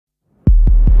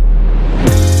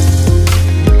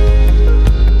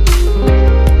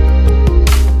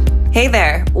Hey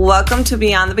there, welcome to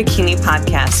Beyond the Bikini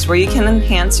podcast, where you can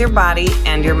enhance your body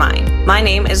and your mind. My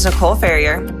name is Nicole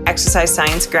Ferrier, exercise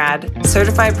science grad,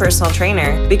 certified personal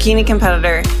trainer, bikini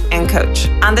competitor, and coach.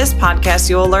 On this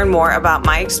podcast, you will learn more about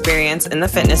my experience in the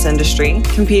fitness industry,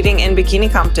 competing in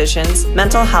bikini competitions,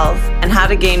 mental health, and how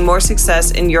to gain more success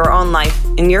in your own life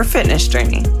in your fitness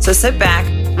journey. So sit back,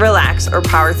 relax, or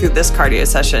power through this cardio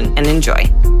session and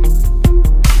enjoy.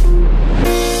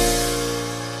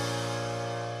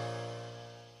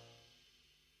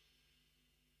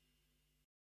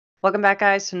 Welcome back,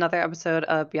 guys, to another episode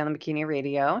of Beyond the Bikini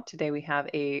Radio. Today we have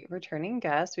a returning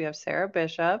guest. We have Sarah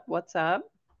Bishop. What's up?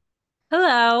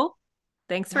 Hello.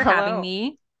 Thanks for having Hello.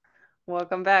 me.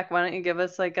 Welcome back. Why don't you give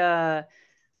us like a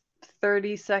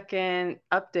 30-second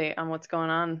update on what's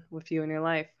going on with you in your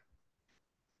life?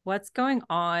 What's going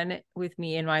on with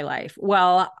me in my life?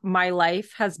 Well, my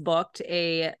life has booked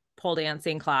a pole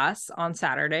dancing class on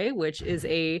Saturday, which is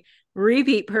a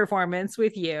repeat performance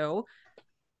with you.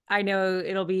 I know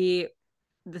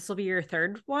this will be your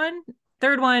third one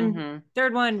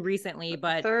recently,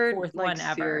 but Third, fourth like, one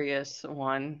ever. serious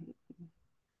one.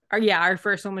 Our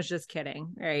first one was just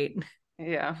kidding, right?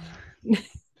 Yeah.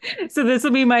 So this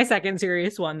will be my second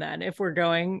serious one then, if we're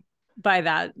going by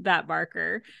that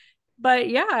marker. But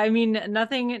yeah, I mean,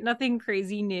 nothing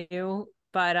crazy new,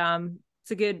 but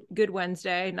it's a good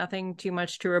Wednesday. Nothing too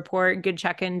much to report. Good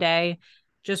check-in day.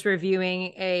 Just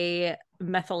reviewing a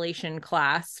methylation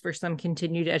class for some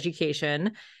continued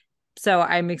education. So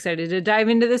I'm excited to dive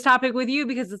into this topic with you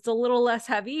because it's a little less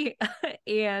heavy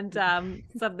and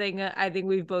something I think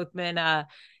we've both been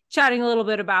chatting a little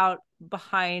bit about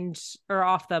behind or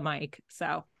off the mic.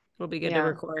 So it'll be good to Yeah.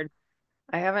 record.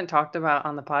 I haven't talked about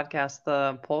on the podcast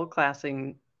the pole class.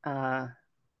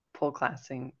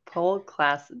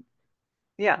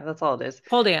 Yeah, that's all it is.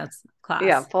 Pole dance Yeah,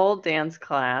 class. pole dance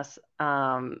class.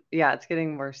 Yeah, it's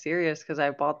getting more serious because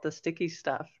I bought the sticky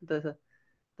stuff, the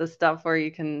stuff where you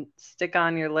can stick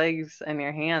on your legs and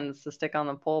your hands to stick on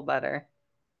the pole better.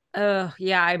 Oh,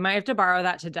 yeah, I might have to borrow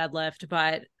that to deadlift,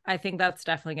 but I think that's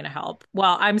definitely going to help.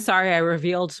 Well, I'm sorry I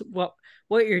revealed what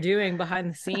you're doing behind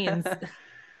the scenes.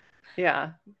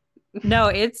 Yeah.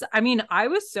 No, I mean, I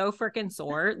was so freaking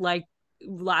sore like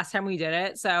last time we did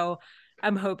it. So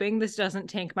I'm hoping this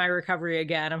doesn't tank my recovery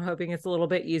again. I'm hoping it's a little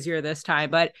bit easier this time,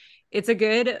 but it's a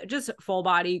good, just full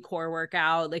body core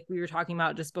workout. Like we were talking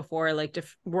about just before, like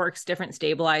works different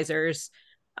stabilizers.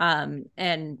 And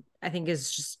I think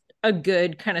is just a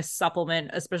good kind of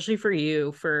supplement, especially for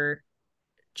you for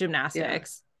Yeah.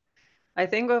 gymnastics. I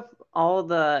think with all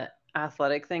the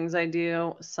athletic things I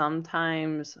do,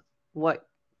 sometimes what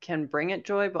can bring it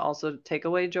joy, but also take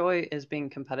away joy is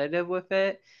being competitive with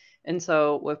it. And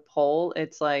so with pole,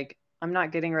 it's like, I'm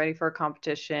not getting ready for a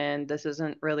competition. This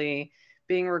isn't really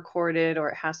being recorded or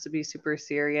it has to be super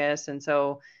serious. And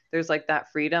so there's like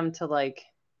that freedom to like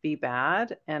be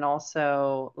bad and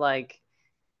also like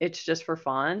it's just for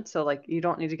fun. So like you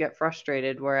don't need to get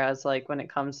frustrated. Whereas like when it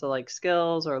comes to like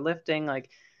skills or lifting,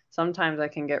 like sometimes I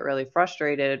can get really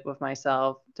frustrated with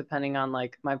myself depending on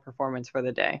like my performance for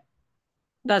the day.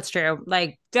 That's true.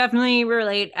 Like definitely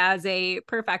relate as a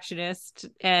perfectionist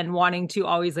and wanting to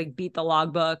always like beat the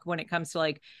logbook when it comes to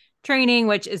like training,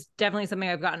 which is definitely something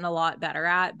I've gotten a lot better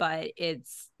at, but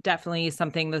it's definitely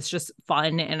something that's just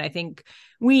fun. And I think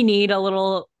we need a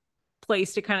little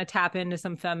place to kind of tap into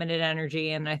some feminine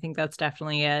energy. And I think that's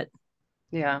definitely it.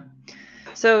 Yeah.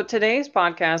 So today's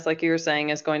podcast, like you were saying,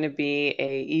 is going to be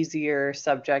a easier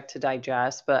subject to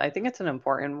digest, but I think it's an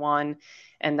important one.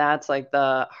 And that's like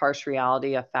the harsh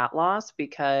reality of fat loss,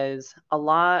 because a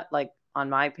lot like on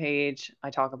my page,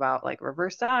 I talk about like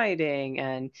reverse dieting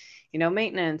and,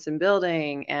 maintenance and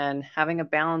building and having a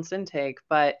balanced intake.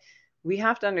 But we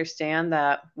have to understand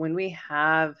that when we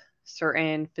have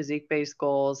certain physique-based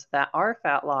goals that are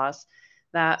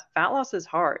that fat loss is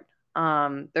hard.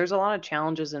 There's a lot of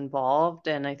challenges involved,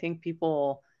 and I think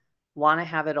people want to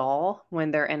have it all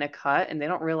when they're in a cut, and they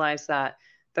don't realize that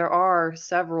there are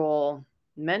several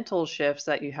mental shifts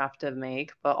that you have to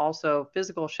make, but also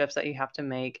physical shifts that you have to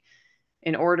make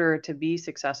in order to be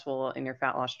successful in your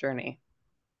fat loss journey.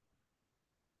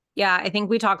 Yeah, I think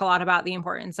we talk a lot about the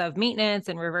importance of maintenance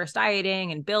and reverse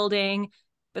dieting and building,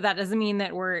 but that doesn't mean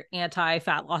that we're anti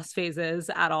fat loss phases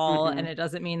at all. And Mm-mm. it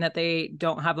doesn't mean that they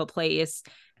don't have a place.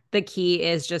 The key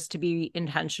is just to be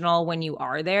intentional when you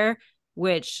are there,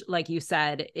 which, like you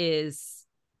said, is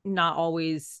not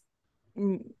always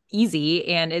easy.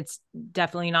 And it's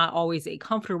definitely not always a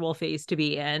comfortable phase to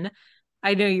be in.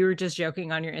 I know you were just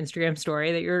joking on your Instagram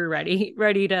story that you're ready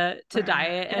to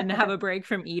diet and have a break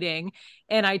from eating.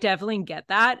 And I definitely get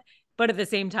that. But at the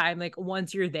same time, like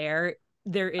once you're there,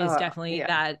 there is definitely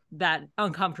Yeah. that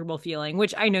uncomfortable feeling,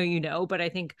 which I know, but I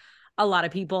think a lot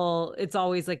of people, it's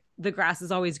always like the grass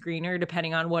is always greener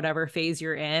depending on whatever phase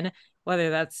you're in, whether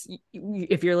that's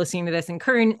if you're listening to this and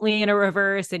currently in a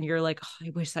reverse and you're like, oh, I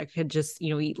wish I could just,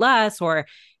 eat less, or,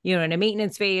 in a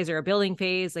maintenance phase or a building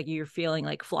phase, like you're feeling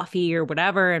like fluffy or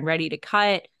whatever and ready to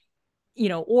cut,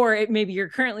 or maybe you're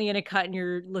currently in a cut and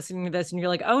you're listening to this and you're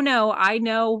like, oh no, I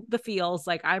know the feels,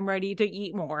 like I'm ready to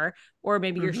eat more, or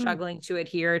maybe you're Mm-hmm. struggling to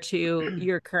adhere to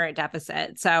your current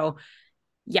deficit. So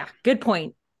yeah, good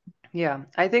point. Yeah.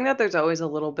 I think that there's always a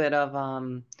little bit of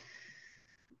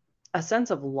a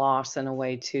sense of loss in a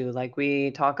way too. Like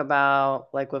we talk about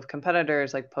like with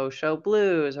competitors like post-show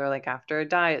blues, or like after a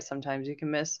diet, sometimes you can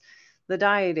miss the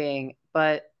dieting,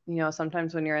 but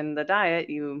sometimes when you're in the diet,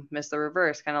 you miss the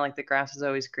reverse, kind of like the grass is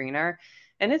always greener.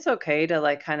 And it's okay to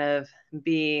like kind of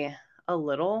be a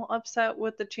little upset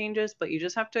with the changes, but you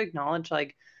just have to acknowledge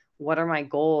like what are my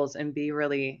goals and be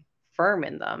really firm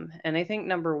in them. And I think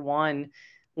number one,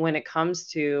 when it comes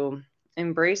to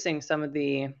embracing some of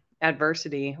the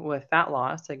adversity with fat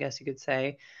loss, I guess you could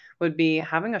say, would be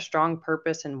having a strong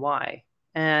purpose and why.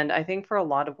 And I think for a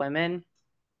lot of women,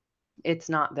 it's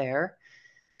not there,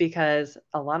 because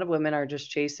a lot of women are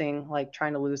just chasing like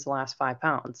trying to lose the last 5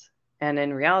 pounds. And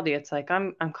in reality, it's like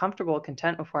I'm comfortable,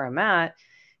 content with where I'm at.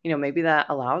 Maybe that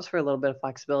allows for a little bit of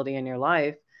flexibility in your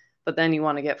life, but then you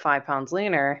want to get 5 pounds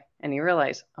leaner and you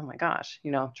realize, oh my gosh,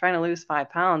 trying to lose 5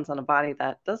 pounds on a body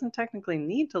that doesn't technically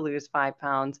need to lose 5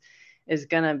 pounds is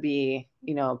gonna be,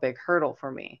 a big hurdle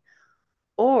for me.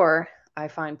 Or I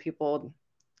find people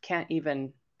can't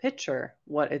even picture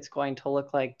what it's going to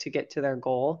look like to get to their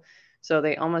goal. So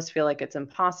they almost feel like it's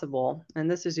impossible. And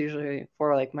this is usually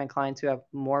for like my clients who have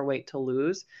more weight to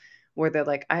lose, where they're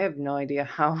like, I have no idea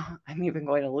how I'm even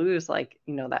going to lose like,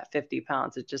 that 50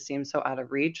 pounds. It just seems so out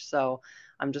of reach. So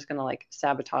I'm just going to like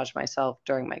sabotage myself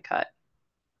during my cut.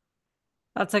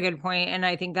 That's a good point. And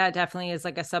I think that definitely is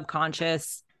like a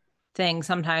subconscious thing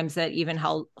sometimes that even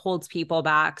holds people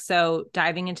back. So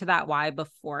diving into that why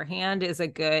beforehand is a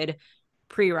good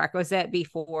prerequisite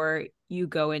before you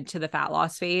go into the fat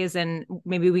loss phase. And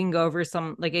maybe we can go over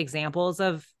some like examples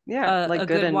of Yeah, like a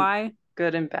good why.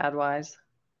 good and bad wise.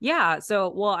 Yeah. So,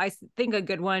 well, I think a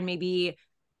good one maybe,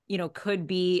 could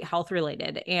be health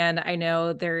related. And I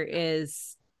know there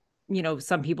is,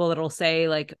 some people that'll say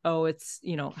like, oh, it's,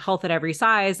 health at every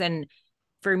size. And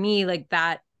for me, like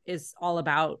that is all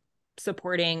about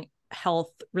supporting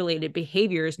health related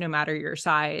behaviors, no matter your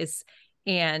size.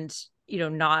 And,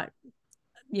 not,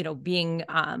 being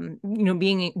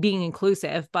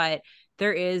inclusive, but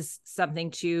there is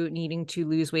something to needing to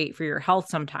lose weight for your health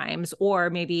sometimes, or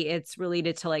maybe it's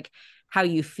related to like how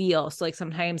you feel. So like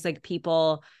sometimes like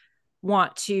people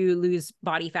want to lose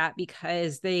body fat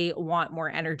because they want more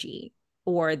energy,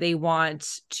 or they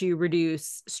want to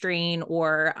reduce strain,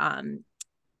 or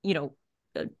you know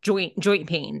joint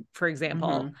pain, for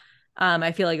example. Mm-hmm.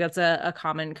 I feel like that's a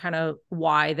common kind of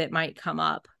why that might come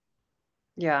up.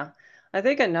 Yeah. I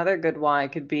think another good why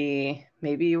could be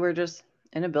maybe you were just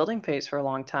in a building phase for a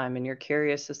long time and you're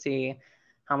curious to see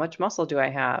how much muscle do I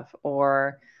have?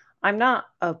 Or I'm not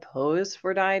opposed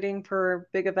for dieting for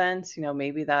big events.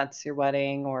 Maybe that's your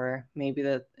wedding, or maybe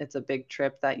that it's a big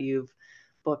trip that you've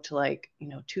booked like,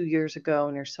 2 years ago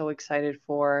and you're so excited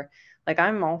for. Like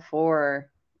I'm all for,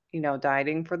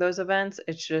 dieting for those events.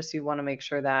 It's just you want to make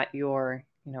sure that your,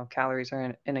 calories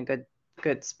are in a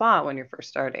good spot when you're first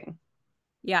starting.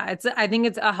 Yeah, I think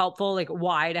it's a helpful like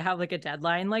why to have like a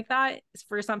deadline like that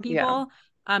for some Yeah. people.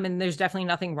 And there's definitely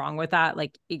nothing wrong with that.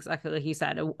 Like exactly like you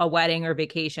said, a wedding or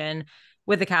vacation,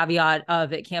 with the caveat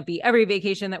of it can't be every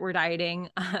vacation that we're dieting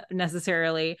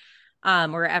necessarily,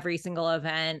 or every single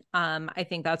event. I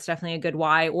think that's definitely a good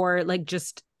why, or like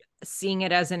just seeing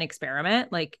it as an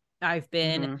experiment. Like I've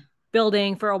been Hmm.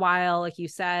 building for a while, like you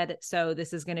said. So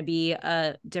this is going to be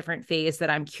a different phase that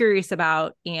I'm curious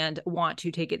about and want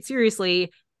to take it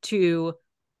seriously to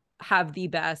have the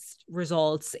best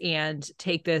results and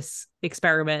take this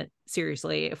experiment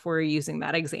seriously, if we're using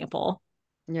that example.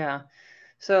 Yeah.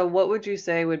 So what would you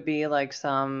say would be like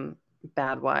some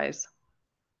bad whys?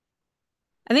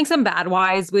 I think some bad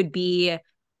whys would be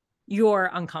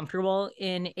you're uncomfortable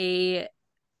in a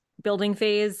building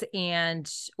phase and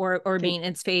or Can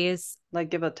maintenance phase.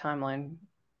 like give a timeline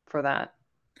for that,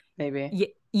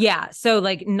 maybe. Yeah. So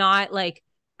like not like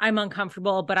I'm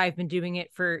uncomfortable, but I've been doing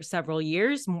it for several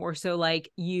years. More so like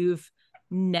you've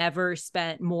never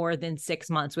spent more than 6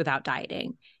 months without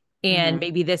dieting. And Hmm.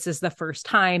 maybe this is the first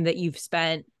time that you've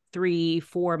spent 3,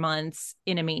 4 months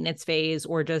in a maintenance phase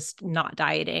or just not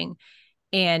dieting.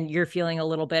 and you're feeling a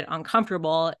little bit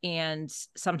uncomfortable, and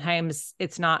sometimes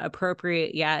it's not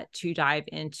appropriate yet to dive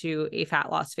into a fat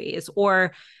loss phase.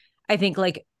 Or I think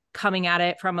like coming at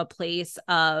it from a place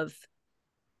of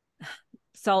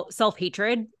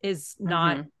self-hatred is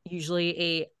not Mm-hmm. usually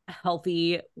a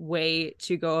healthy way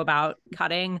to go about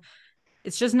cutting.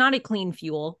 It's just not a clean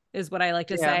fuel, is what I like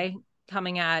to Yeah. say.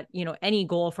 Coming at, any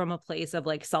goal from a place of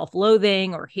like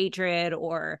self-loathing or hatred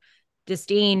or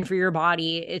disdain for your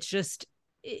body, it's just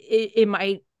it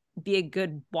might be a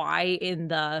good why in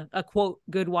the a quote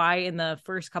good why in the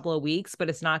first couple of weeks, but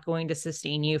it's not going to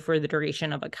sustain you for the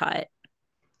duration of a cut.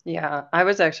 Yeah, I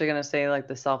was actually going to say like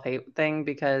the self-hate thing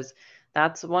because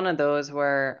that's one of those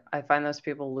where I find those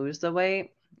people lose the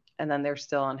weight and then they're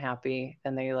still unhappy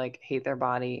and they like hate their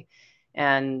body.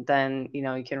 And then,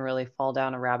 you can really fall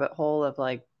down a rabbit hole of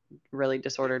like really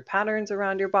disordered patterns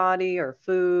around your body or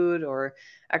food or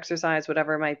exercise,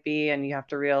 whatever it might be. And you have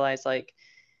to realize like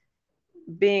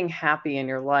being happy in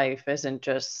your life isn't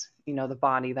just, the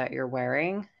body that you're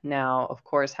wearing. Now, of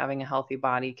course, having a healthy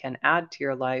body can add to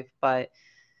your life, but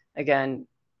again,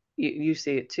 you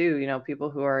see it too, people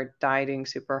who are dieting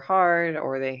super hard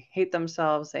or they hate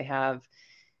themselves, they have,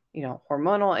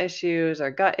 hormonal issues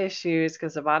or gut issues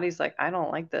because the body's like, I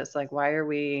don't like this. Like, why are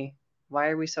we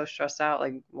so stressed out?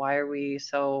 Like, why are we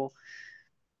so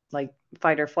like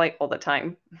fight or flight all the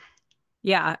time?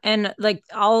 Yeah, and like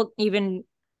I'll even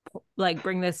like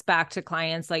bring this back to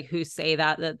clients like who say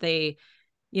that they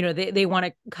they want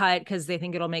to cut because they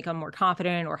think it'll make them more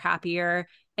confident or happier.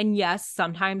 And yes,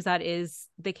 sometimes that is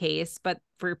the case. But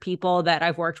for people that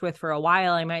I've worked with for a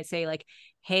while, I might say, like,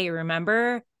 hey,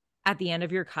 remember at the end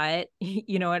of your cut,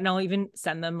 and I'll even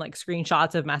send them like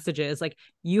screenshots of messages like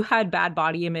you had bad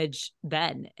body image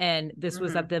then. And this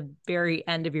was at Hmm. the very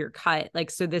end of your cut.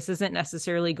 Like, so this isn't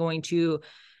necessarily going to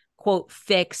quote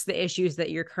fix the issues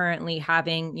that you're currently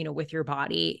having with your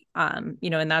body, and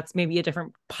that's maybe a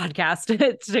different podcast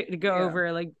to go Yeah.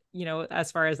 over, like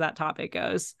as far as that topic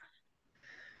goes.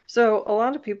 So a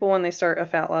lot of people, when they start a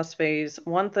fat loss phase,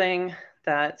 one thing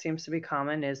that seems to be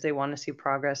common is they want to see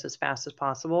progress as fast as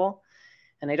possible.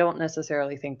 And I don't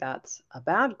necessarily think that's a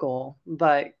bad goal,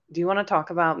 but do you want to talk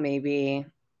about maybe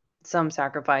some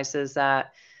sacrifices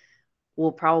that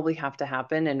will probably have to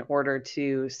happen in order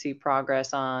to see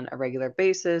progress on a regular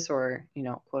basis or,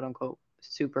 quote unquote,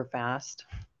 super fast?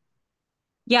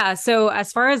 Yeah, so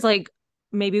as far as like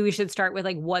maybe we should start with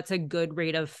like what's a good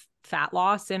rate of fat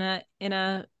loss in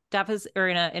a deficit or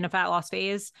in a fat loss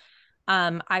phase.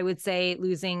 I would say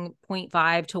losing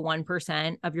 0.5 to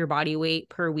 1% of your body weight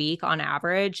per week on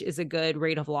average is a good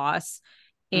rate of loss.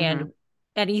 And Hmm.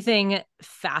 anything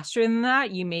faster than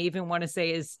that, you may even want to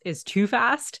say is too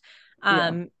fast. Yeah.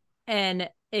 Um, and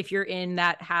if you're in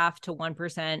that half to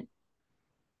 1%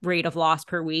 rate of loss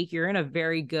per week, you're in a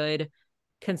very good,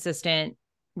 consistent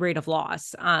rate of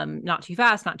loss. Not too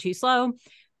fast, not too slow.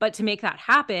 But to make that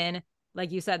happen,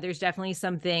 like you said, there's definitely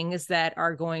some things that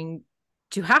are going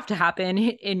to happen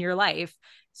in your life.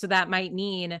 So that might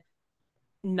mean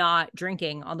not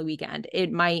drinking on the weekend.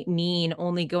 It might mean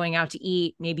only going out to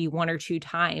eat maybe one or two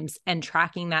times and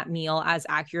tracking that meal as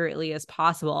accurately as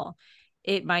possible.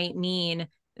 It might mean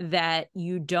that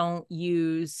you don't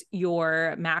use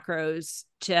your macros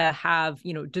to have,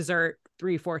 dessert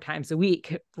 3, 4 times a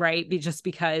week, right? Just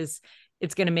because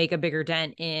it's going to make a bigger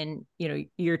dent in,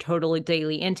 your total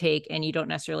daily intake, and you don't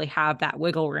necessarily have that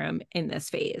wiggle room in this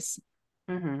phase.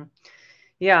 Hmm.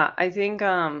 Yeah, I think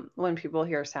when people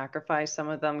hear sacrifice, some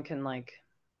of them can like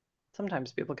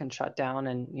sometimes people can shut down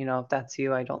and if that's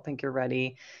you, I don't think you're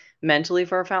ready mentally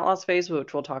for a fat loss phase,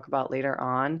 which we'll talk about later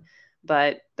on.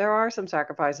 But there are some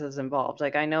sacrifices involved.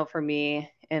 Like I know for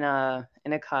me in a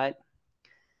cut,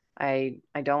 I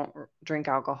don't drink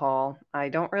alcohol. I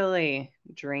don't really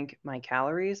drink my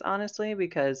calories honestly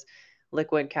because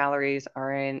liquid calories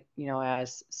aren't,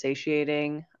 as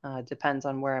satiating. Depends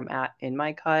on where I'm at in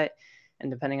my cut and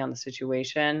depending on the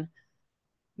situation.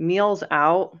 Meals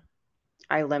out,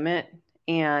 I limit.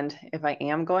 And if I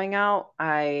am going out,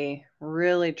 I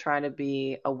really try to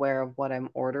be aware of what I'm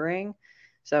ordering.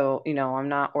 So, I'm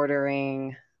not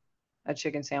ordering a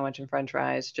chicken sandwich and french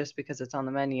fries just because it's on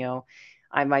the menu.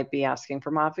 I might be asking for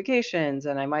modifications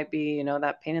and I might be,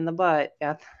 that pain in the butt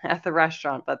at the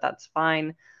restaurant, but that's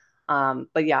fine.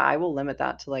 But yeah, I will limit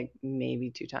that to like maybe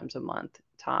 2 times a month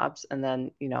tops. And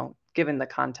then, given the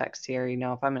context here,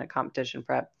 if I'm in a competition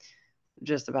prep,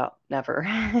 just about never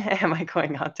am I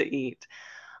going out to eat.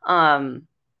 Um,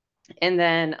 and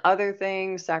then other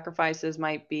things, sacrifices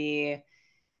might be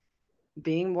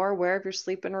being more aware of your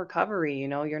sleep and recovery.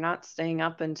 You're not staying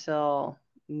up until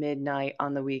midnight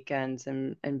on the weekends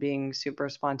and being super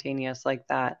spontaneous like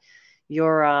that,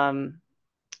 you're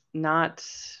not,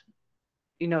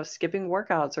 skipping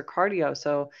workouts or cardio.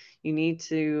 So you need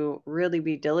to really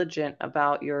be diligent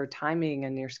about your timing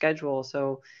and your schedule.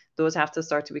 So those have to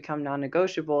start to become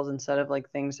non-negotiables instead of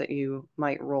like things that you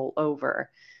might roll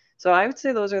over. So I would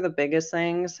say those are the biggest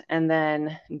things. And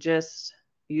then just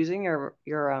using your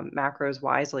macros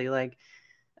wisely. Like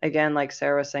again, like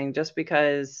Sarah was saying, just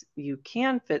because you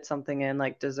can fit something in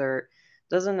like dessert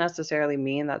doesn't necessarily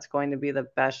mean that's going to be the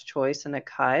best choice in a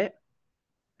cut.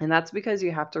 And that's because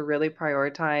you have to really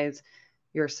prioritize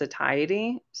your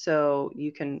satiety so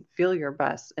you can feel your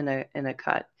best in a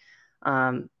cut.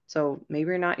 So maybe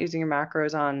you're not using your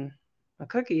macros on a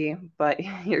cookie, but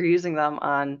you're using them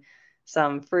on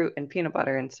some fruit and peanut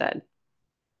butter instead.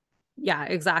 Yeah,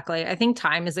 exactly. I think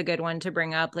time is a good one to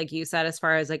bring up, like you said, as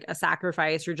far as like a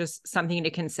sacrifice or just something to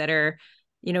consider.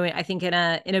 I think in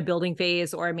a building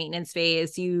phase or a maintenance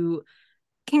phase, you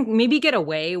can maybe get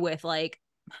away with like,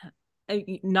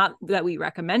 not that we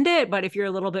recommend it, but if you're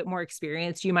a little bit more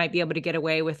experienced, you might be able to get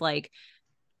away with like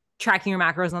tracking your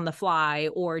macros on the fly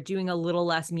or doing a little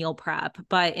less meal prep.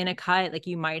 But in a cut, like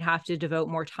you might have to devote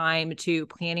more time to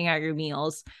planning out your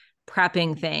meals,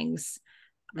 prepping things,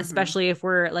 Hmm. especially if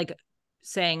we're like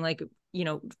saying like,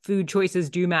 food choices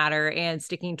do matter and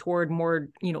sticking toward more,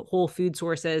 whole food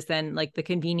sources than like the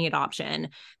convenient option.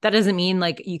 That doesn't mean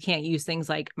like you can't use things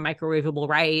like microwavable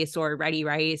rice or ready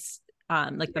rice,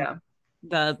 like the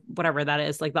Yeah. whatever that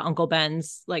is, like the Uncle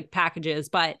Ben's like packages,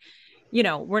 but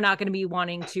we're not going to be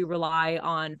wanting to rely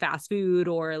on fast food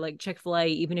or like Chick-fil-A,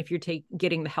 even if you're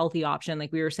getting the healthy option,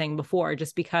 like we were saying before,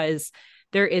 just because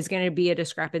there is going to be a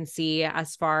discrepancy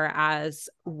as far as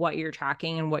what you're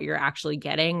tracking and what you're actually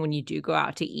getting when you do go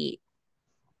out to eat.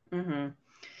 Hmm.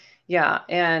 Yeah.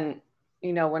 And,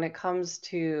 when it comes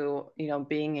to,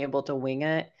 being able to wing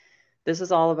it, this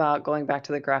is all about going back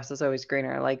to the grass is always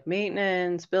greener, like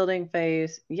maintenance, building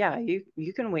phase. Yeah,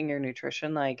 you can wing your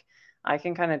nutrition. Like I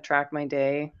can kind of track my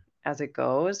day as it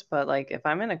goes, but like if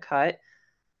I'm in a cut,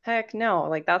 heck no.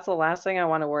 Like that's the last thing I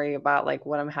want to worry about, like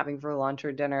what I'm having for lunch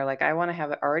or dinner. Like I want to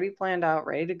have it already planned out,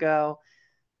 ready to go.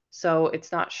 So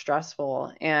it's not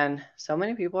stressful. And so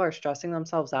many people are stressing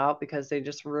themselves out because they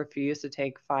just refuse to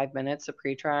take 5 minutes to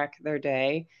pre-track their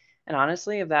day. And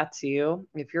honestly, if that's you,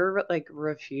 if you're like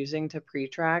refusing to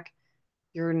pre-track,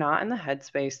 you're not in the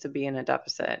headspace to be in a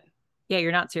deficit. Yeah,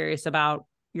 you're not serious about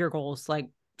your goals. Like,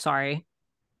 sorry.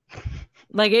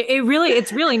 Like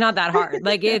it's really not that hard.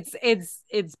 Like it's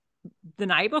the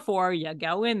night before you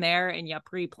go in there and you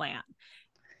pre-plan.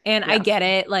 And I Yes. get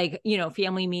it, like,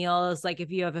 family meals, like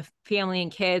if you have a family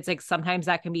and kids, like sometimes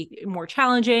that can be more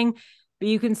challenging, but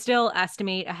you can still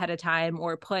estimate ahead of time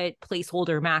or put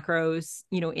placeholder macros,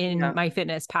 in Yeah.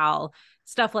 MyFitnessPal,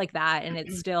 stuff like that. And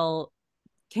it still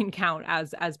can count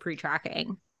as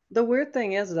pre-tracking. The weird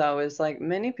thing is, though, is like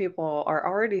many people are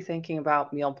already thinking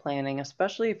about meal planning,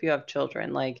 especially if you have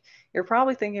children. Like you're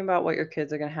probably thinking about what your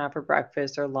kids are going to have for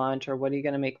breakfast or lunch or what are you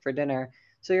going to make for dinner.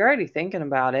 So you're already thinking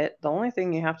about it. The only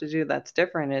thing you have to do that's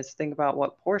different is think about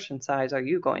what portion size are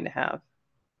you going to have.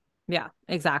 Yeah,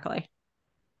 exactly.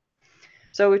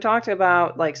 So we talked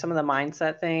about like some of the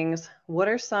mindset things. What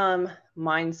are some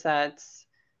mindsets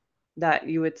that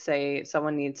you would say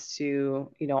someone needs to,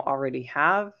 already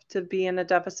have to be in a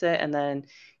deficit? And then,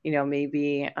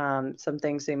 maybe some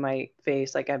things they might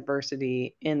face, like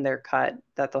adversity in their cut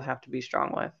that they'll have to be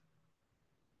strong with.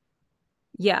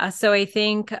 Yeah, so I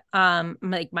think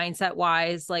like mindset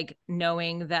wise, like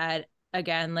knowing that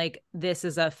again, like this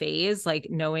is a phase, like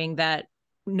knowing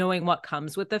what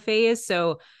comes with the phase.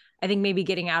 So I think maybe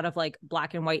getting out of like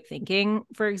black and white thinking,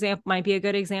 for example, might be a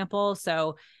good example.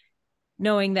 So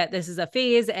knowing that this is a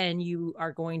phase and you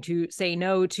are going to say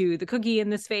no to the cookie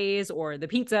in this phase or the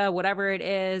pizza, whatever it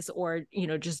is, or,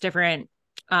 just different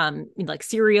like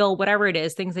cereal, whatever it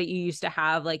is, things that you used to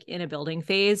have like in a building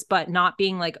phase, but not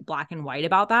being like black and white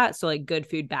about that. So like good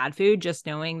food, bad food, just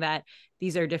knowing that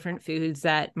these are different foods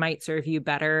that might serve you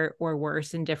better or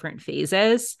worse in different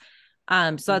phases.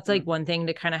 So that's like Mhm. one thing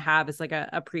to kind of have as like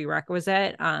a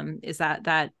prerequisite, is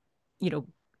that, you know,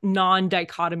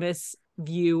 non-dichotomous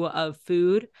view of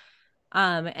food.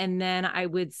 And then I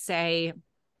would say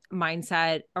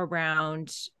mindset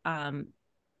around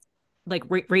like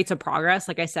rates of progress.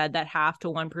 Like I said, that 0.5 to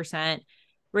 1%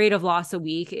 rate of loss a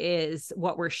week is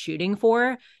what we're shooting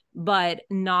for, but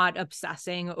not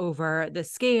obsessing over the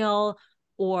scale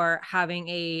or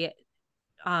having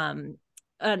um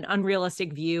an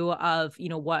unrealistic view of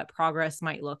what progress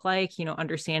might look like,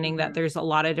 understanding that Mhm. there's a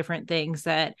lot of different things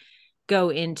that go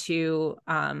into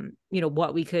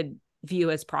what we could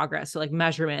view as progress. So like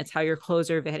measurements, how your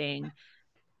clothes are fitting,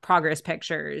 progress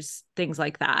pictures, things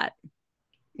like that.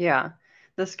 Yeah.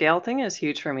 The scale thing is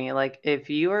huge for me. Like, if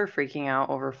you are freaking out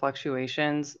over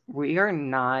fluctuations, we are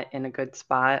not in a good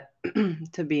spot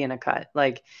to be in a cut.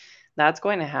 Like, that's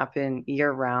going to happen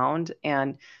year round.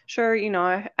 And sure,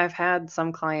 I've had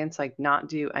some clients like not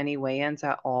do any weigh-ins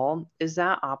at all. Is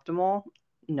that optimal?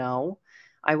 No.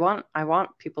 I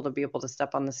want people to be able to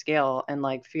step on the scale and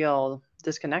like feel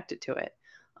disconnected to it.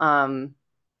 Um,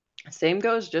 Same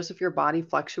goes just if your body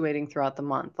fluctuating throughout the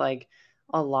month. Like,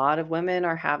 a lot of women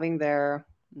are having their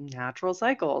natural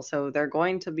cycle. So they're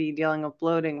going to be dealing with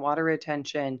bloating, water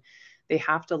retention. They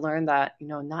have to learn that,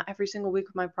 not every single week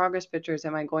with my progress pictures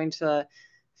am I going to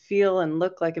feel and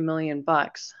look like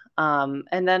 $1,000,000.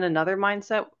 And then another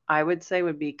mindset I would say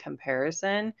would be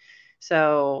comparison.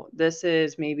 So this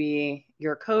is maybe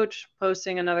your coach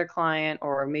posting another client,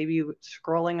 or maybe you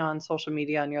scrolling on social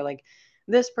media and you're like,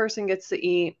 this person gets to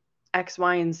eat X,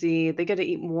 Y, and Z. They get to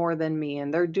eat more than me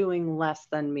and they're doing less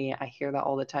than me. I hear that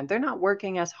all the time. They're not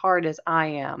working as hard as I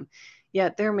am,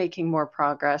 yet they're making more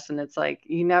progress. And it's like,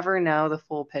 you never know the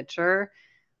full picture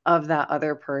of that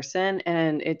other person.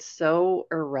 And it's so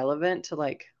irrelevant to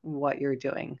like what you're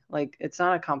doing. Like, it's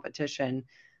not a competition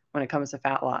when it comes to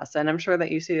fat loss. And I'm sure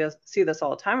that you see this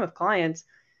all the time with clients.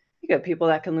 You get people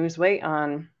that can lose weight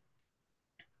on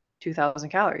 2,000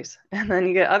 calories. And then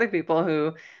you get other people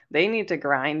who they need to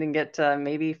grind and get to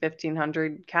maybe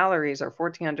 1,500 calories or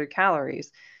 1,400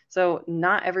 calories. So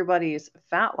not everybody's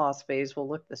fat loss phase will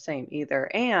look the same either.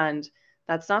 And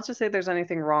that's not to say there's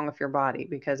anything wrong with your body,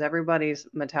 because everybody's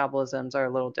metabolisms are a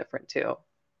little different too.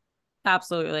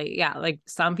 Absolutely. Yeah. Like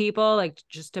some people, like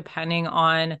just depending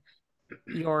on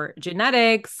your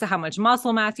genetics, how much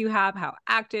muscle mass you have, how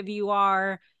active you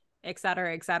are, et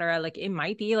cetera, et cetera. Like it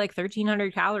might be like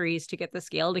 1,300 calories to get the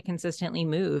scale to consistently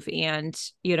move. And,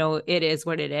 it is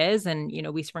what it is. And,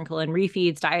 we sprinkle in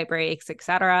refeeds, diet breaks, et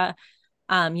cetera,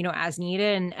 as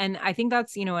needed. And I think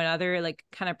that's, another like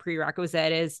kind of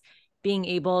prerequisite is being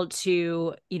able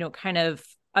to, kind of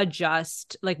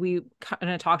adjust, like we kind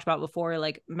of talked about before,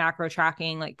 like macro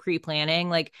tracking, like pre-planning,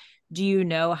 like, do you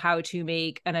know how to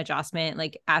make an adjustment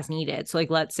like as needed? So like,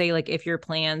 let's say like if your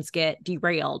plans get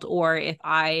derailed, or if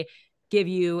I give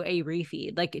you a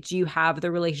refeed, like, do you have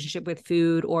the relationship with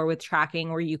food or with tracking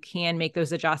where you can make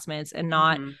those adjustments and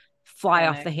not Hmm. fly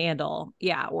off Panic. the handle?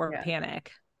 Yeah. Or Yeah.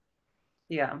 panic.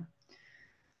 Yeah.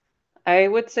 I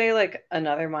would say like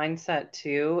another mindset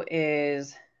too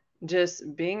is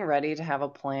just being ready to have a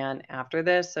plan after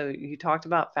this. So you talked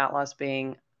about fat loss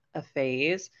being a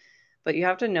phase, but you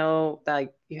have to know that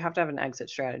like, you have to have an exit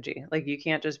strategy. Like, you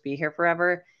can't just be here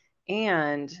forever.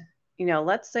 And,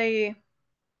 let's say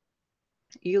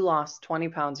you lost 20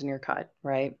 pounds in your cut,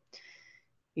 right?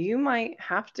 You might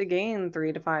have to gain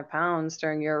 3 to 5 pounds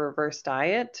during your reverse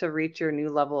diet to reach your new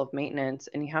level of maintenance.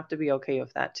 And you have to be okay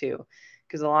with that too.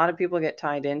 Because a lot of people get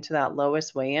tied into that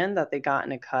lowest weigh in that they got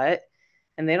in a cut,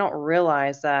 and they don't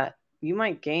realize that you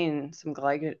might gain some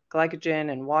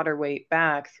glycogen and water weight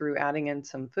back through adding in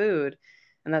some food.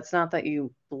 And that's not that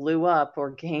you blew up or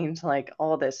gained like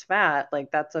all this fat.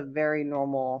 Like, that's a very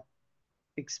normal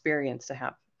experience to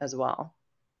have as well.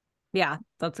 Yeah,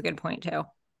 that's a good point too.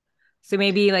 So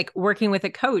maybe like working with a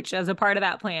coach as a part of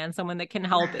that plan, someone that can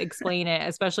help explain it,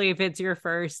 especially if it's your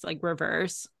first like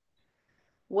reverse.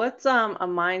 What's a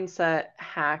mindset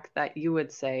hack that you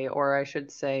would say, or I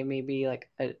should say maybe like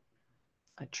a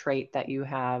trait that you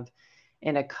have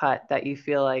in a cut that you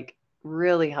feel like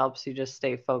really helps you just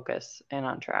stay focused and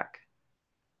on track?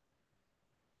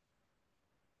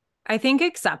 I think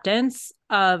acceptance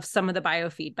of some of the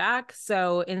biofeedback.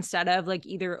 So instead of like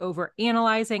either over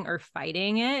analyzing or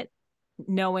fighting it,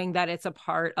 knowing that it's a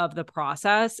part of the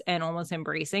process and almost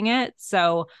embracing it.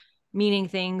 So meaning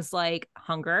things like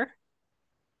hunger,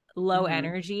 low Mm-hmm.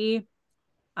 energy,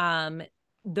 um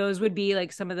those would be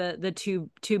like some of the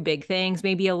two big things,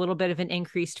 maybe a little bit of an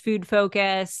increased food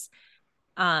focus.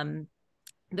 um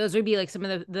those would be like some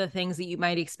of the things that you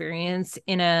might experience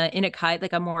in a cut,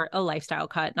 like a lifestyle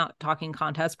cut, not talking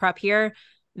contest prep here,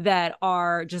 that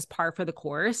are just par for the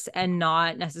course and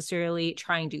not necessarily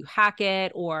trying to hack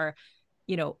it or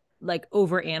like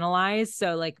over analyze.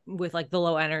 So like with like the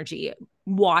low energy,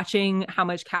 watching how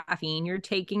much caffeine you're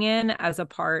taking in as a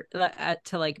part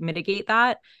to like mitigate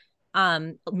that.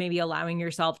 Maybe allowing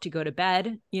yourself to go to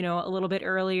bed a little bit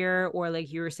earlier, or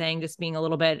like you were saying, just being a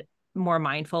little bit more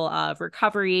mindful of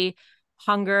recovery,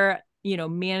 hunger,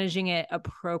 managing it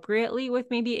appropriately with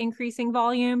maybe increasing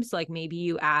volumes. Like maybe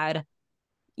you add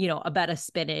a bed of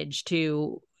spinach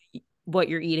to what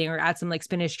you're eating, or add some like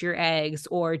spinach to your eggs,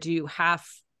 or do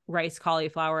half rice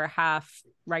cauliflower, half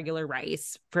regular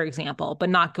rice, for example, but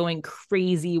not going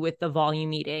crazy with the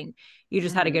volume eating. You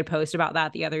just had a Mm-hmm. good post about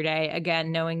that the other day.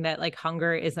 Again, knowing that like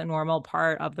hunger is a normal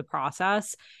part of the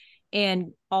process,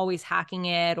 and always hacking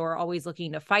it or always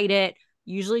looking to fight it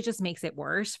usually just makes it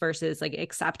worse versus like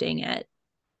accepting it.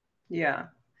 Yeah.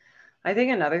 I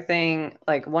think another thing,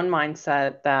 like one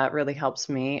mindset that really helps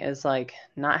me is like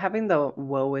not having the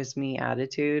woe is me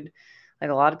attitude. Like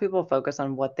a lot of people focus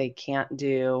on what they can't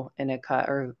do in a cut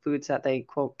or foods that they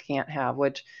quote can't have,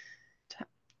 which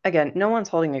again, no one's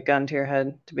holding a gun to your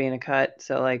head to be in a cut.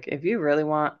 So like if you really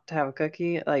want to have a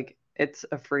cookie, like it's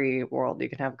a free world. You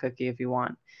can have a cookie if you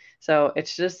want. So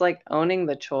it's just like owning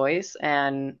the choice.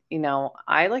 And,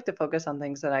 I like to focus on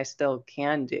things that I still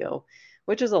can do,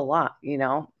 which is a lot,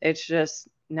 It's just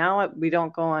now we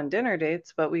don't go on dinner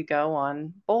dates, but we go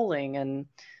on bowling and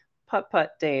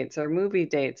putt-putt dates or movie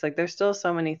dates. Like there's still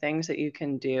so many things that you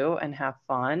can do and have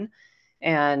fun.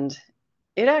 And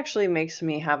it actually makes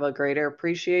me have a greater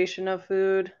appreciation of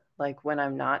food, like when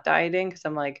I'm not dieting, because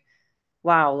I'm like,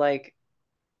 wow, like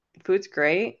food's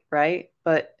great, right?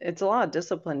 But it's a lot of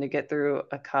discipline to get through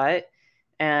a cut.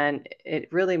 And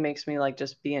it really makes me like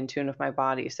just be in tune with my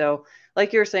body. So,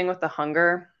 like you were saying with the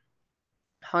hunger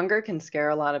can scare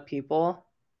a lot of people,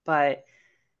 but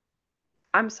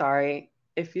I'm sorry.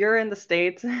 If you're in the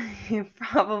States, you've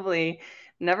probably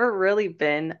never really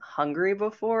been hungry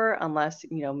before, unless,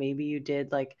 maybe you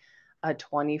did like a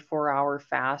 24-hour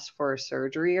fast for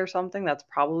surgery or something. That's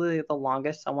probably the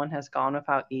longest someone has gone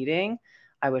without eating,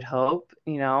 I would hope,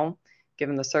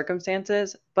 given the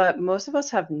circumstances. But most of us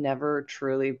have never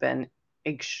truly been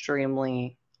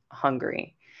extremely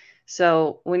hungry.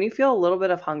 So when you feel a little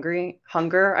bit of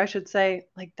hunger, I should say,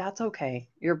 like that's okay.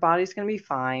 Your body's going to be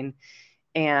fine,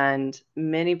 and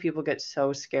many people get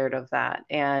so scared of that.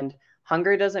 And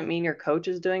hunger doesn't mean your coach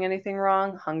is doing anything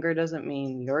wrong. Hunger doesn't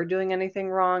mean you're doing anything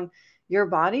wrong. Your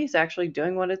body is actually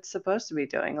doing what it's supposed to be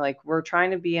doing. Like we're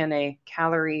trying to be in a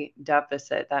calorie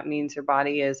deficit. That means your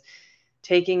body is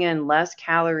taking in less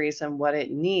calories than what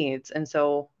it needs. And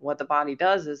so what the body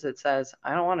does is it says,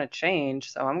 I don't want to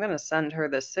change. So I'm going to send her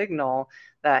the signal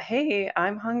that, hey,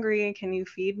 I'm hungry. Can you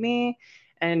feed me?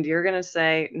 And you're going to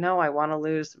say, no, I want to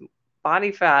lose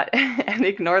body fat and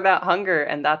ignore that hunger.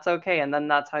 And that's okay. And then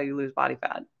that's how you lose body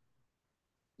fat.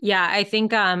 Yeah, I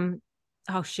think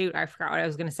oh shoot, I forgot what I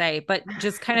was gonna say, but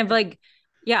just kind of like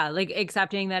yeah, like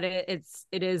accepting that it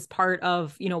is part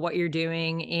of, what you're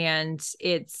doing, and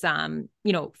it's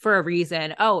for a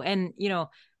reason. Oh, and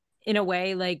in a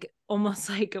way, like almost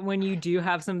like when you do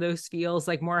have some of those feels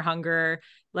like more hunger,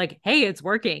 like, hey, it's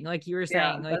working, like you were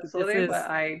Yeah, saying, like that's this literally is what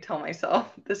I tell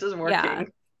myself. This is yeah.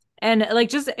 working. And like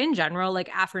just in general,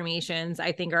 like affirmations,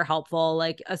 I think are helpful,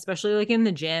 like especially like in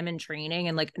the gym and training,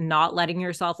 and like not letting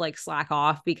yourself like slack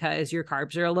off because your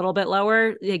carbs are a little bit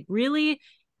lower. Like really,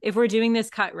 if we're doing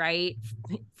this cut right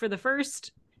for the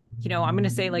first, I'm going to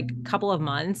say like couple of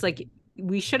months, like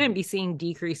we shouldn't be seeing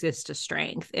decreases to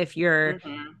strength if you're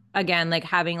Hmm. again like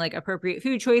having like appropriate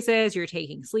food choices, you're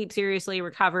taking sleep seriously,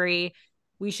 recovery.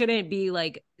 We shouldn't be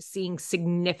like seeing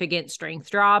significant strength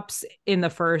drops in the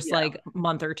first Yeah. like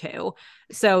month or two.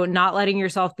 So not letting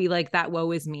yourself be like that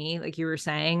woe is me, like you were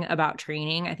saying about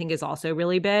training, I think is also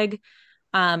really big.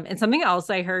 And something else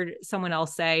I heard someone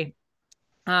else say,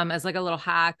 as like a little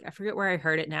hack, I forget where I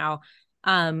heard it now.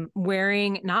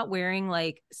 Not wearing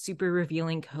like super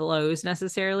revealing clothes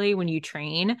necessarily when you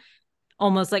train,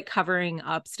 almost like covering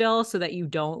up still so that you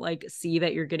don't like see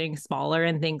that you're getting smaller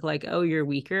and think like, oh, you're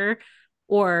weaker.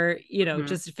 Or, Hmm.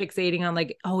 just fixating on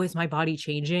like, oh, is my body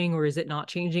changing or is it not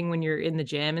changing when you're in the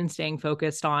gym, and staying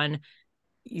focused on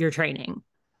your training.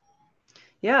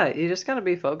 Yeah, you just got to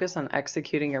be focused on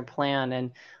executing your plan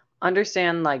and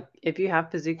understand like if you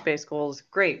have physique-based goals,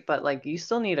 great, but like you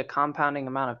still need a compounding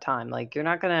amount of time. Like you're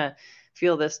not going to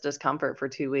feel this discomfort for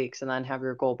 2 weeks and then have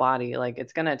your goal body. Like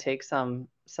it's going to take some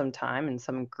time and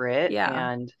some grit,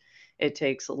 Yeah. and it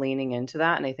takes leaning into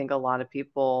that. And I think a lot of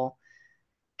people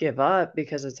give up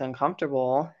because it's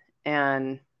uncomfortable,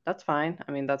 and that's fine.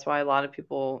 I mean, that's why a lot of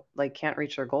people like can't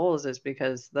reach their goals, is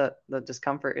because the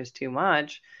discomfort is too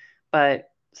much. But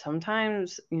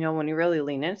sometimes, when you really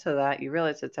lean into that, you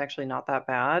realize it's actually not that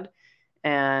bad,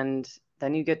 and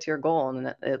then you get to your goal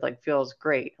and it like feels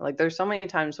great. Like there's so many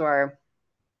times where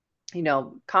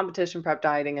competition prep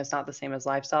dieting is not the same as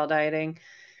lifestyle dieting,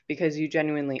 because you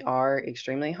genuinely are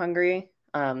extremely hungry.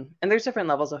 And there's different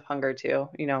levels of hunger too.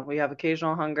 We have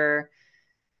occasional hunger,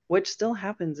 which still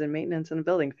happens in maintenance and a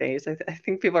building phase. I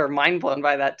think people are mind blown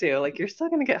by that too. Like you're still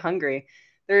going to get hungry.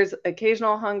 There's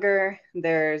occasional hunger.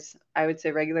 There's, I would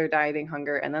say, regular dieting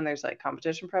hunger. And then there's like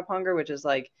competition prep hunger, which is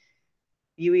like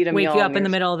you eat a Wake you meal and up in you're, the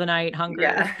middle of the night, hunger.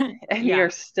 yeah, and Yeah. you're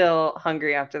still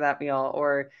hungry after that meal,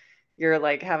 or you're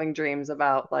like having dreams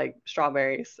about like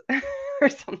strawberries or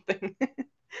something.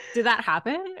 Did that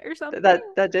happen or something?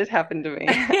 That did happen to me.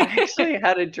 I actually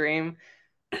had a dream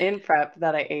in prep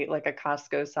that I ate like a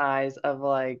Costco size of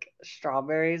like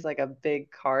strawberries, like a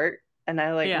big cart. And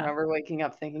I like Yeah. remember waking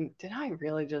up thinking, did I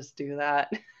really just do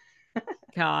that?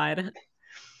 God.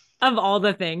 Of all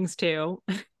the things too.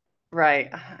 Right.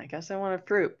 I guess I want a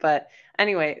fruit. But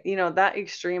anyway, that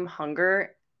extreme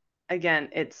hunger, again,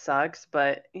 it sucks,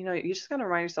 but you just gotta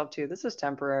remind yourself too, this is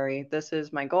temporary. This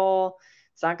is my goal.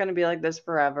 It's not gonna be like this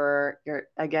forever. You're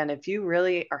again, if you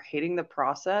really are hating the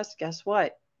process, guess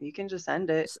what? You can just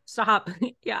end it. Stop.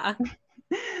 Yeah.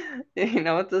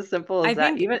 It's as simple as I that.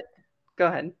 think Even go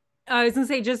ahead. I was gonna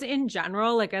say just in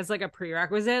general, like as like a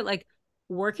prerequisite, like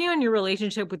working on your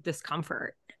relationship with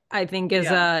discomfort, I think is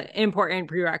Yeah. a important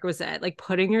prerequisite. Like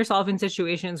putting yourself in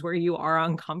situations where you are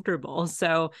uncomfortable.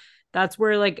 So that's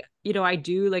where like, I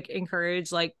do like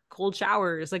encourage like cold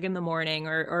showers like in the morning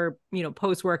or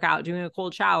post workout doing a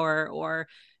cold shower or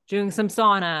doing some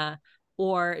sauna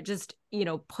or just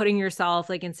putting yourself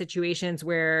like in situations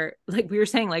where like we were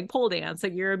saying like pole dance,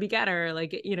 like you're a beginner,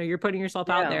 like you're putting yourself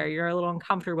out Yeah. there, you're a little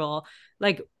uncomfortable,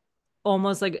 like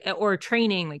almost like or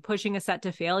training, like pushing a set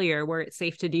to failure where it's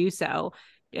safe to do so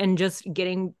and just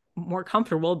getting more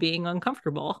comfortable being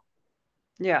uncomfortable.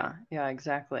 Yeah. Yeah,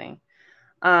 exactly.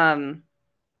 Um,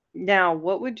 Now,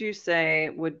 what would you say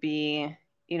would be,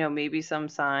 maybe some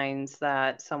signs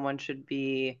that someone should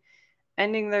be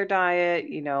ending their diet?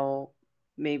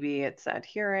 Maybe it's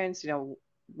adherence,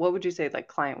 what would you say, like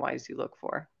client wise, you look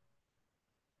for?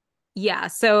 Yeah.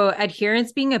 So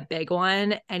adherence being a big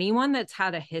one. Anyone that's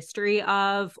had a history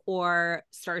of or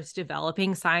starts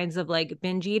developing signs of like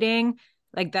binge eating,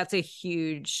 like that's a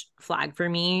huge flag for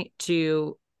me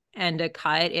to end a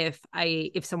cut if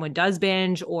someone does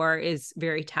binge or is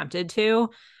very tempted to.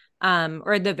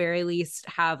 Or at the very least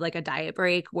have like a diet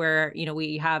break where,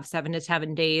 we have 7 to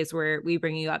 10 days where we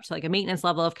bring you up to like a maintenance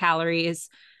level of calories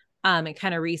and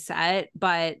kind of reset.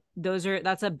 But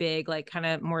that's a big like kind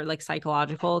of more like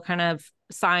psychological kind of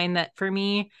sign that for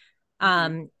me.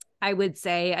 Hmm. I would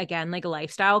say again like a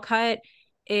lifestyle cut.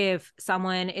 If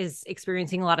someone is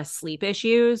experiencing a lot of sleep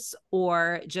issues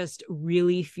or just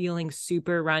really feeling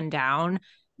super run down,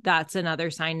 that's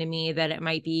another sign to me that it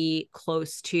might be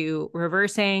close to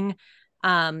reversing.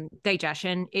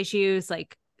 Digestion issues,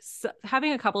 like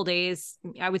having a couple days,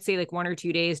 I would say like 1 or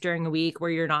 2 days during a week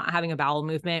where you're not having a bowel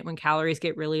movement when calories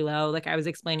get really low, like I was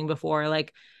explaining before,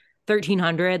 like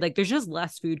 1300, like there's just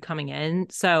less food coming in.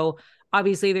 So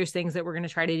obviously there's things that we're going to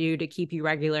try to do to keep you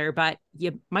regular, but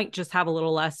you might just have a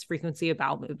little less frequency of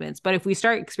bowel movements. But if we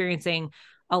start experiencing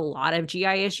a lot of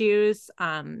GI issues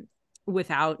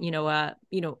without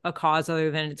a cause other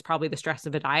than it's probably the stress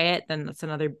of a diet, then that's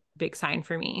another big sign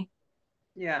for me.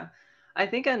 Yeah. I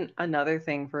think another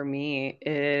thing for me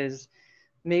is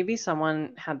maybe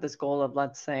someone had this goal of,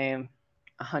 let's say,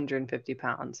 150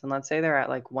 pounds, and let's say they're at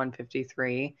like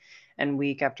 153, and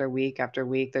week after week after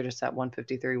week, they're just at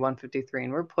 153, 153,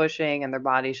 and we're pushing, and their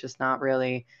body's just not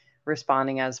really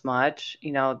responding as much,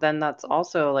 then that's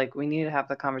also like we need to have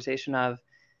the conversation of,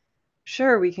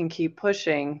 sure, we can keep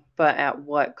pushing, but at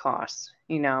what cost?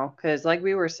 Because like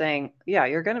we were saying, yeah,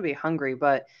 you're going to be hungry,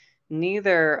 but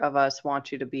neither of us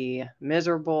want you to be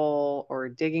miserable or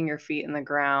digging your feet in the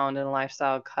ground in a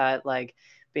lifestyle cut, like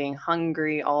being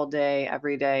hungry all day,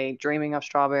 every day, dreaming of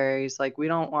strawberries. Like, we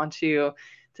don't want you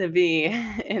to be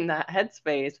in that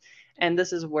headspace. And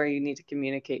this is where you need to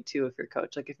communicate too with your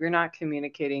coach. Like, if you're not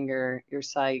communicating your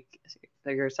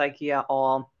psyche at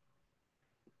all,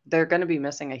 they're going to be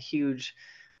missing a huge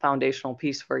foundational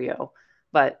piece for you.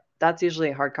 But that's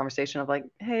usually a hard conversation of like,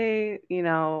 hey,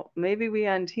 maybe we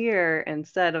end here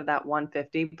instead of that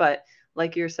 150. But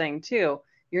like you're saying too,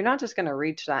 you're not just going to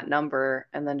reach that number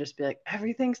and then just be like,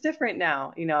 everything's different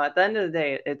now. At the end of the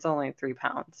day, it's only 3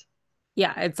 pounds.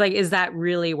 Yeah, it's like, is that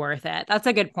really worth it? That's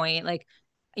a good point. Like,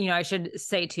 I should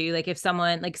say too, like if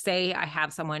someone, like say I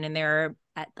have someone and they're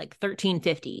at like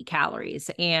 1350 calories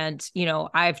and,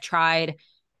 I've tried,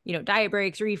 diet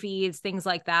breaks, refeeds, things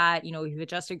like that, we've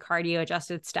adjusted cardio,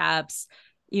 adjusted steps,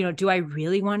 do I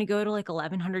really want to go to like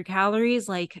 1100 calories?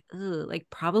 Like, ugh, like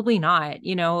probably not,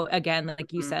 again,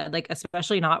 like you Mhm. said, like,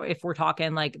 especially not if we're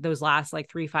talking like those last like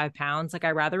 3, 5 pounds, like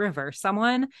I'd rather reverse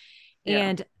someone. Yeah.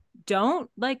 And don't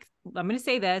like, I'm going to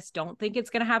say this, don't think it's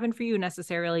going to happen for you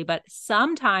necessarily, but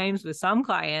sometimes with some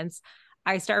clients,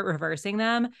 I start reversing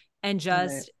them and And they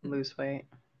just, lose weight.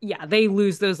 yeah, they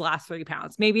lose those last 3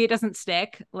 pounds. Maybe it doesn't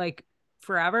stick like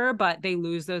forever, but they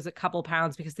lose those a couple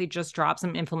pounds because they just drop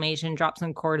some inflammation, drop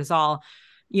some cortisol,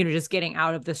 just getting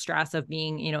out of the stress of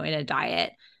being, in a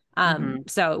diet. Hmm.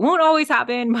 So it won't always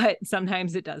happen, but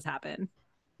sometimes it does happen.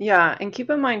 Yeah, and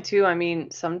keep in mind too, I mean,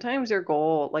 sometimes your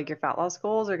goal, like your fat loss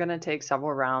goals, are going to take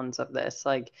several rounds of this.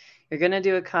 Like you're going to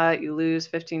do a cut, you lose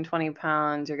 15, 20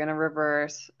 pounds, you're going to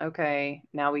reverse. Okay,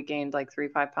 now we gained like 3,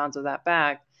 5 pounds of that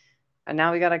back. And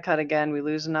now we got to cut again. We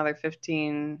lose another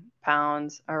 15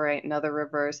 pounds. All right, another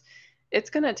reverse.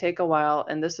 It's going to take a while.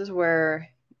 And this is where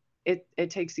it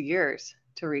takes years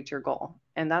to reach your goal.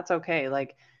 And that's okay.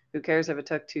 Like, who cares if it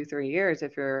took 2, 3 years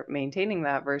if you're maintaining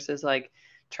that versus like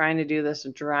trying to do this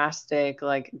drastic,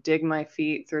 like dig my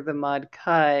feet through the mud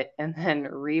cut and then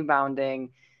rebounding.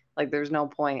 Like, there's no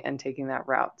point in taking that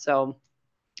route. So,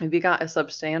 if you got a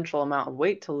substantial amount of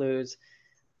weight to lose,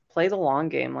 play the long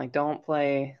game. Like, don't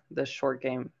play the short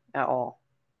game at all.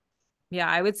 Yeah,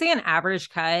 I would say an average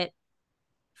cut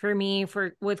for me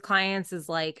for with clients is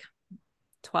like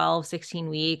 12, 16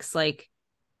 weeks, like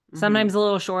Hmm. sometimes a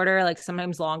little shorter, like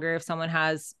sometimes longer if someone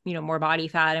has, more body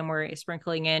fat and we're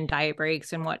sprinkling in diet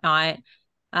breaks and whatnot.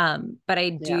 But I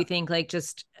Yeah. do think like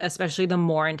just especially the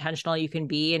more intentional you can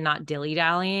be and not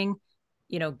dilly-dallying,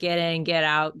 get in, get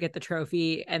out, get the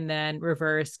trophy, and then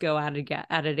reverse, go at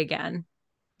it again.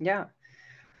 Yeah.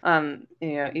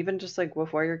 Even just like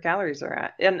with where your calories are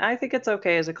at. And I think it's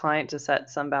okay as a client to set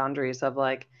some boundaries of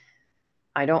like,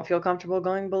 I don't feel comfortable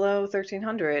going below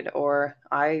 1300, or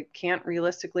I can't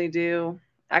realistically do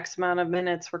X amount of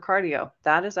minutes for cardio.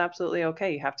 That is absolutely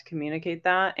okay. You have to communicate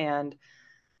that. And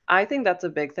I think that's a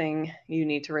big thing you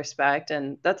need to respect.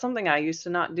 And that's something I used to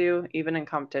not do, even in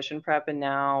competition prep. And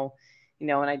now,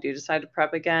 when I do decide to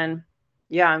prep again,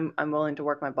 yeah, I'm willing to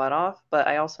work my butt off, but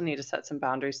I also need to set some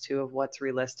boundaries too of what's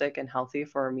realistic and healthy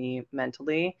for me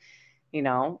mentally,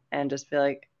 and just be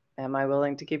like, am I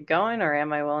willing to keep going or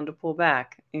am I willing to pull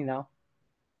back?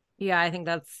 Yeah, I think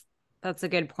that's a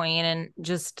good point. And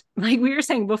just like we were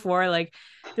saying before, like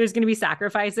there's going to be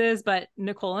sacrifices, but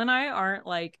Nicole and I aren't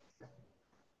like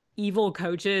evil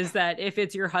coaches that if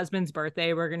it's your husband's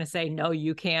birthday, we're going to say, no,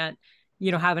 you can't,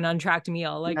 have an untracked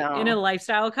meal. Like in a No.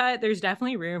 lifestyle cut, there's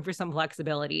definitely room for some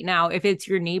flexibility. Now, if it's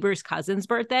your neighbor's cousin's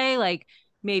birthday, like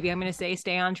maybe I'm going to say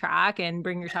stay on track and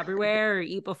bring your Tupperware or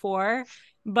eat before.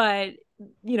 But,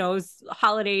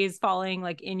 holidays falling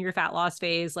like in your fat loss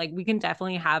phase, like we can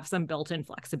definitely have some built in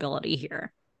flexibility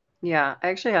here. Yeah, I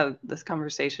actually had this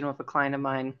conversation with a client of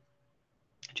mine.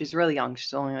 She's really young.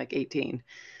 She's only like 18.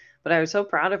 But I was so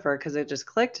proud of her because it just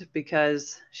clicked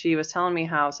because she was telling me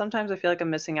how sometimes I feel like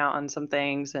I'm missing out on some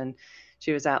things. And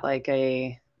she was at like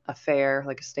a fair,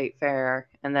 like a state fair,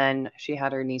 and then she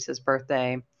had her niece's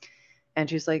birthday. And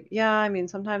she's like, yeah, I mean,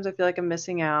 sometimes I feel like I'm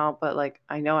missing out, but like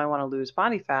I know I want to lose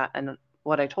body fat. And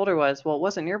what I told her was, well, it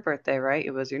wasn't your birthday, right?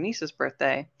 It was your niece's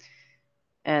birthday.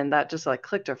 And that just like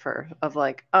clicked with her of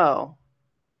like, oh,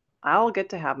 I'll get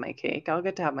to have my cake. I'll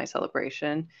get to have my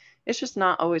celebration. It's just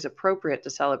not always appropriate to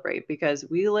celebrate because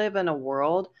we live in a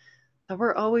world that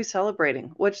we're always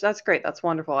celebrating, which that's great. That's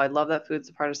wonderful. I love that food's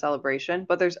a part of celebration,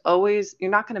 but there's always,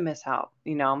 you're not going to miss out.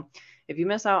 If you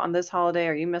miss out on this holiday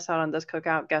or you miss out on this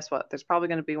cookout, guess what? There's probably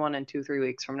going to be one in 2, 3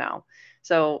 weeks from now.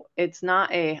 So it's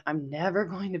not I'm never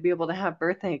going to be able to have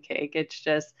birthday cake. It's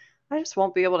just, I just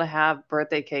won't be able to have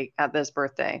birthday cake at this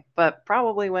birthday. But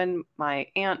probably when my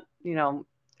aunt,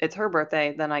 it's her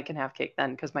birthday, then I can have cake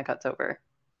then because my cut's over.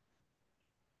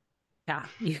 Yeah,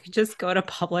 you could just go to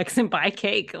Publix and buy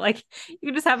cake. Like you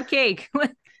could just have a cake.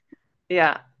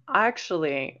 Yeah,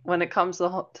 actually, when it comes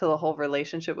to the whole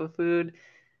relationship with food,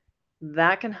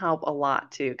 that can help a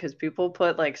lot too, because people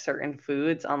put like certain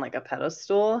foods on like a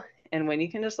pedestal, and when you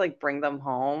can just like bring them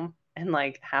home and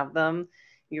like have them,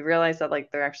 you realize that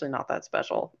like they're actually not that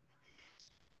special.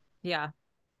 Yeah.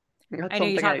 That's I know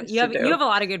you something I talk used you to have you do. have a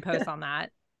lot of good posts on that.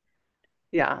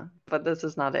 Yeah, but this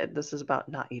is not it. This is about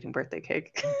not eating birthday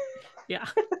cake. Yeah.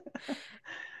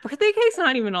 Birthday cake's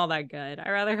not even all that good. I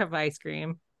rather have ice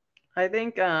cream. I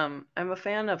think I'm a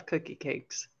fan of cookie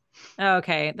cakes,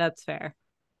 Okay, that's fair.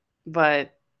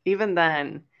 but even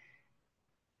then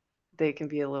they can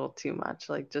be a little too much.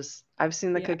 Like just I've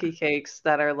seen the Yeah. cookie cakes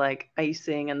that are like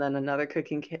icing and then another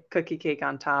cookie cake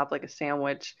on top, like a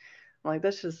sandwich. I'm like,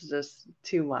 this is just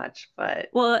too much. But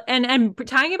Well, and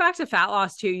tying it back to fat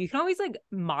loss too, you can always like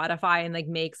modify and like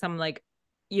make some like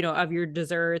of your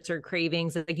desserts or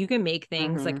cravings. Like you can make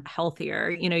things like hmm, healthier.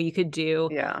 You could do.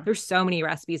 yeah, There's so many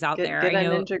recipes out get there. get I a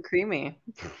know Ninja Creamy.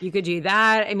 you could do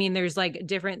that. I mean, there's like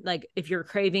different like if you're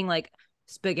craving like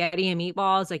spaghetti and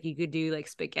meatballs, like you could do like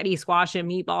spaghetti squash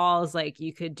and meatballs. Like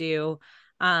you could do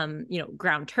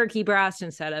ground turkey breast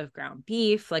instead of ground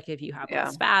beef. Like if you have Yeah.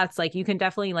 less fats, like you can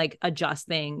definitely like adjust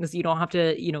things. You don't have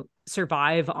to,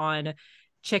 survive on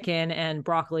chicken and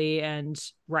broccoli and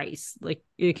rice. Like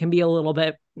it can be a little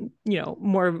bit,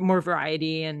 more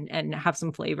variety and have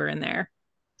some flavor in there.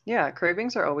 Yeah,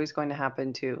 cravings are always going to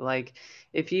happen too. Like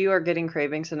if you are getting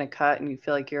cravings in a cut and you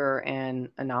feel like you're an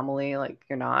anomaly, like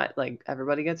you're not, like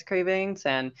everybody gets cravings,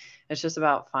 and it's just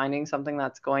about finding something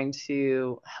that's going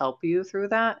to help you through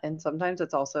that. And sometimes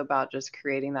it's also about just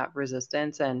creating that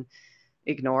resistance and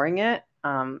ignoring it.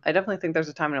 I definitely think there's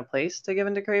a time and a place to give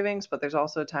into cravings, but there's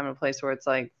also a time and a place where it's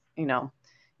like,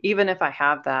 even if I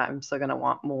have that, I'm still going to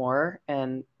want more,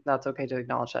 and that's okay to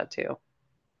acknowledge that too.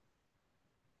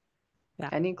 Yeah.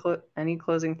 Any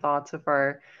closing thoughts of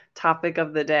our topic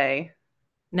of the day?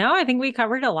 No, I think we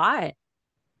covered a lot.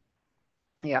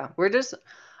 Yeah,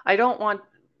 I don't want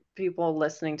people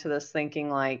listening to this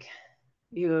thinking like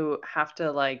you have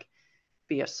to like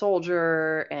be a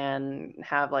soldier and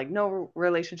have like no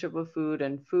relationship with food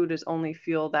and food is only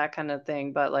fuel, that kind of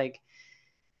thing. But like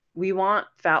we want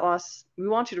fat loss, we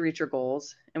want you to reach your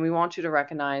goals, and we want you to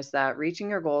recognize that reaching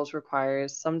your goals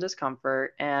requires some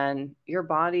discomfort, and your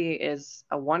body is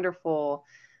a wonderful,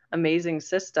 amazing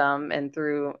system. And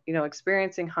through,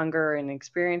 experiencing hunger and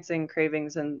experiencing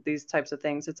cravings and these types of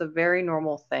things, it's a very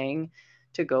normal thing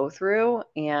to go through.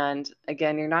 And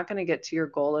again, you're not going to get to your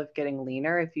goal of getting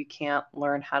leaner if you can't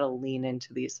learn how to lean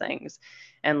into these things.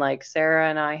 And like Sarah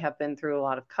and I have been through a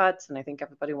lot of cuts, and I think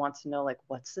everybody wants to know, like,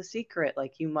 what's the secret?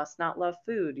 Like, you must not love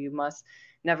food. You must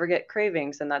never get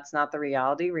cravings. And that's not the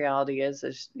reality. Reality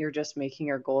is you're just making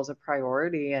your goals a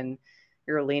priority, and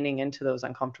you're leaning into those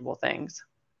uncomfortable things.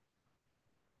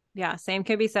 Yeah, same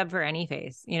can be said for any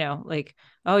phase, like,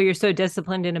 oh, you're so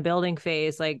disciplined in a building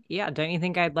phase. Like, yeah, don't you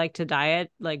think I'd like to diet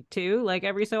like too, like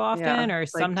every so Yeah, often? Or like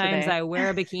sometimes today. I wear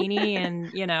a bikini and,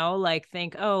 like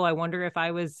think, oh, I wonder if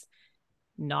I was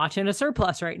not in a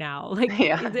surplus right now. Like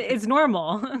Yeah. it's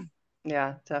normal.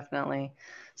 Yeah, definitely.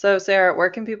 So, Sarah, where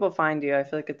can people find you? I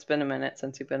feel like it's been a minute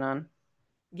since you've been on.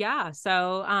 Yeah.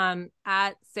 So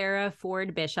at Sarah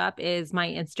Ford Bishop is my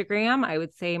Instagram. I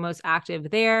would say most active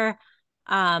there.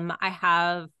 I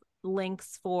have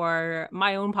links for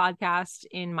my own podcast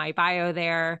in my bio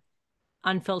there.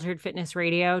 Unfiltered Fitness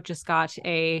Radio just got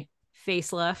a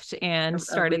facelift and A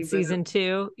started reboot. season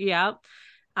 2. Yep.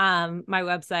 My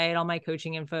website, all my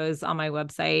coaching info is on my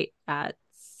website at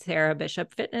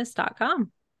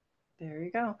sarahbishopfitness.com. There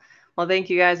you go. Well, thank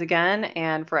you guys again.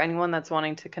 And for anyone that's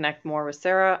wanting to connect more with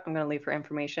Sarah, I'm going to leave her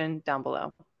information down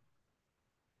below.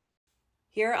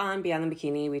 Here on Beyond the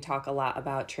Bikini, we talk a lot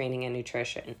about training and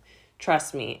nutrition.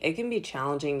 Trust me, it can be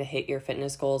challenging to hit your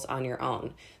fitness goals on your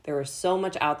own. There is so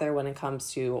much out there when it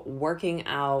comes to working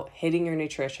out, hitting your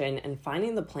nutrition, and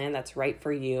finding the plan that's right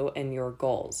for you and your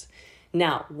goals.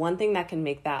 Now, one thing that can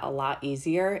make that a lot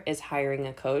easier is hiring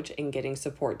a coach and getting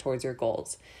support towards your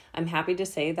goals. I'm happy to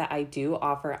say that I do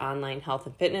offer online health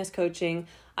and fitness coaching.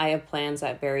 I have plans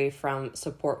that vary from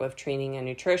support with training and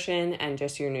nutrition and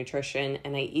just your nutrition,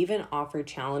 and I even offer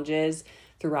challenges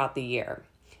throughout the year.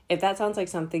 If that sounds like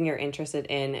something you're interested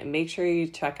in, make sure you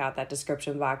check out that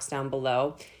description box down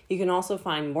below. You can also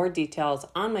find more details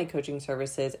on my coaching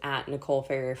services at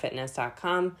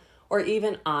NicoleFerrierFitness.com or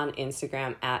even on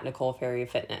Instagram at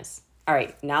NicoleFerrierFitness. All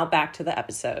right, now back to the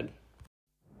episode.